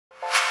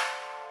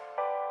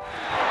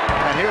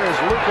And here is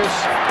Lucas.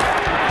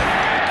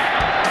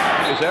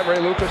 Is that Ray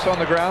Lucas on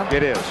the ground?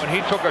 It is. When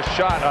he took a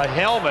shot, a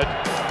helmet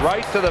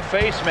right to the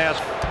face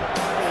mask.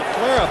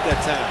 Flare up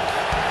that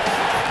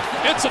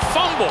time. It's a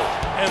fumble,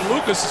 and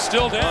Lucas is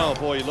still down. Oh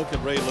boy, you look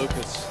at Ray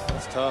Lucas.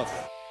 That's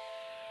tough.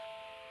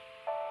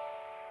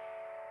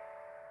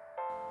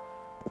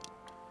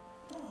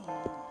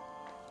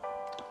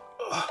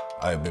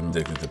 I have been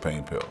addicted to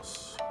pain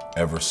pills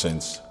ever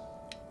since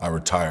I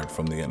retired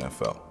from the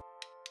NFL.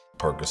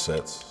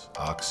 Percocets,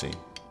 Oxy,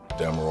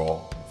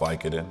 Demerol,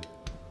 Vicodin.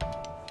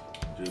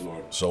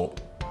 So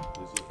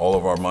all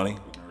of our money,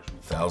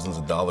 thousands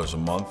of dollars a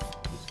month,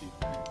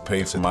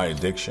 paid for my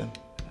addiction.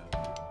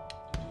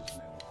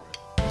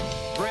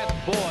 Brent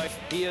Boyd,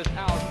 he is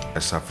out. I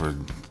suffered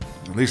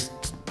at least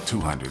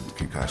 200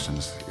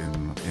 concussions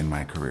in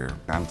my career.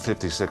 I'm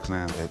 56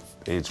 now. At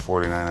age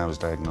 49, I was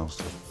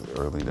diagnosed with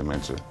early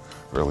dementia,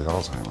 early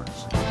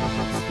Alzheimer's.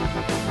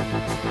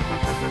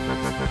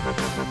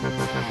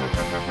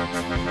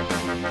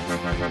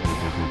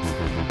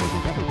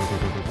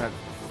 At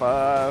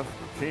 5,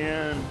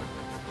 10,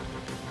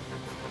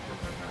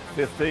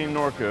 15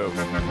 Norco.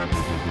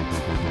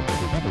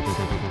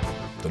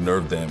 The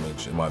nerve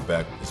damage in my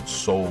back is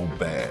so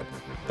bad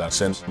that I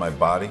sent my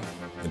body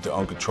into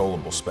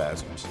uncontrollable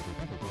spasms.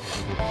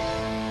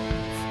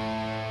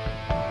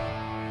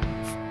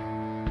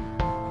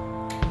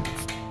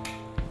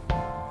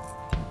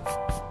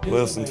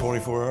 Less than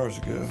 24 hours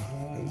ago.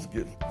 It was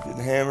getting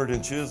hammered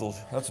and chiseled.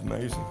 That's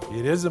amazing.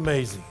 It is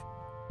amazing.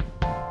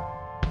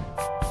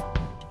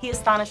 He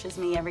astonishes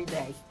me every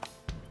day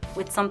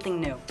with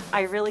something new.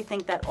 I really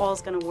think that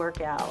all's gonna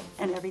work out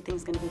and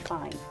everything's gonna be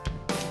fine.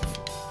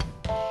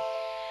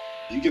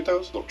 You get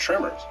those little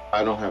tremors?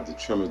 I don't have the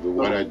tremors, but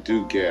what I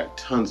do get,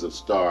 tons of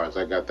stars.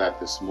 I got that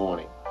this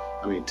morning.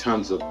 I mean,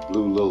 tons of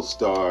blue little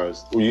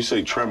stars. When you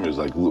say tremors,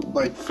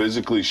 like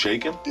physically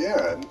shaking?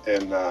 Yeah,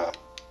 and the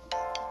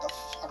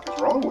fuck is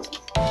wrong with me?